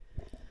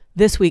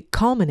This week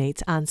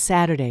culminates on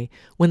Saturday,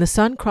 when the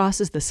sun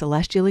crosses the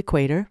Celestial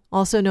Equator,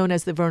 also known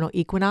as the Vernal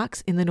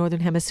Equinox in the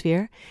Northern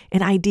Hemisphere,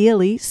 and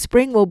ideally,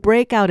 spring will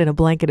break out in a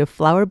blanket of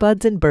flower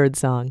buds and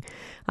birdsong.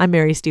 I'm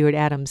Mary Stewart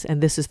Adams,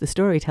 and this is the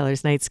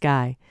Storyteller's Night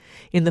Sky.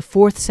 In the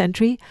 4th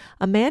century,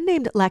 a man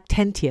named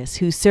Lactantius,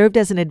 who served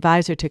as an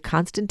advisor to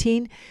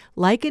Constantine,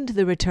 likened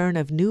the return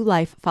of new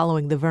life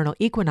following the vernal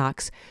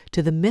equinox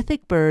to the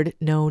mythic bird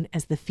known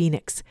as the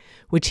phoenix,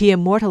 which he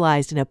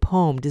immortalized in a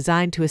poem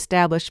designed to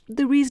establish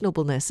the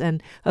reasonableness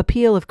and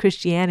appeal of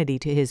Christianity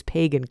to his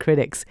pagan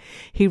critics.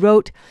 He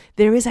wrote,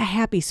 "There is a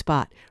happy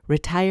spot,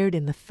 retired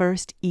in the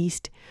first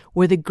east,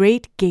 where the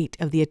great gate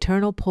of the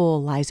eternal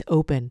pole lies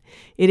open.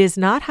 It is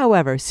not,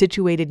 however,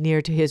 situated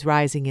near to his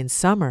rising in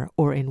summer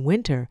or in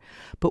winter,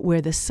 but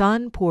where the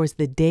sun pours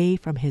the day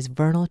from his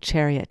vernal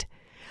chariot."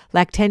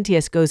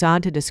 Lactantius goes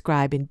on to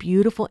describe in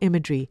beautiful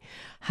imagery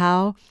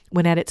how,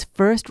 when at its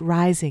first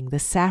rising the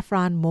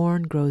saffron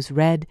morn grows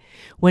red,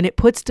 when it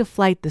puts to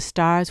flight the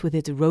stars with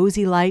its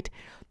rosy light,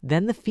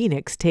 then the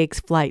phoenix takes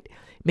flight,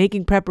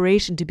 making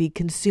preparation to be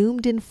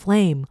consumed in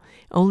flame,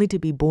 only to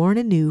be born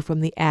anew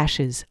from the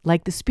ashes,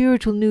 like the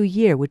spiritual new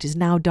year which is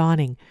now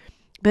dawning.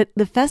 But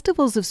the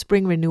festivals of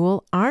spring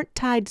renewal aren't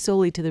tied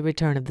solely to the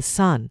return of the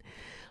sun.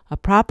 A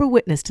proper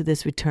witness to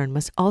this return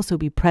must also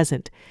be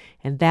present,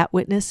 and that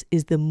witness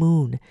is the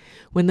moon.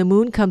 When the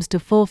moon comes to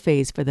full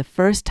phase for the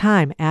first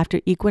time after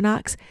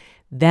equinox,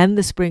 then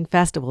the spring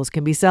festivals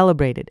can be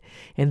celebrated.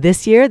 And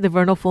this year, the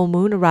vernal full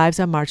moon arrives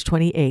on March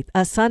 28th,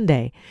 a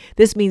Sunday.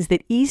 This means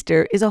that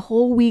Easter is a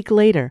whole week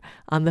later,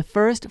 on the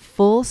first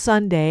full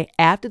Sunday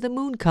after the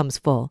moon comes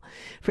full.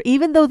 For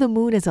even though the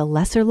moon is a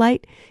lesser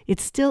light,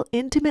 it's still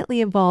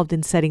intimately involved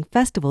in setting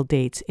festival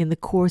dates in the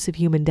course of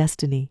human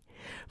destiny.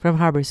 From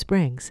Harbor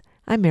Springs,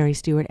 I'm Mary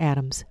Stewart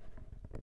Adams.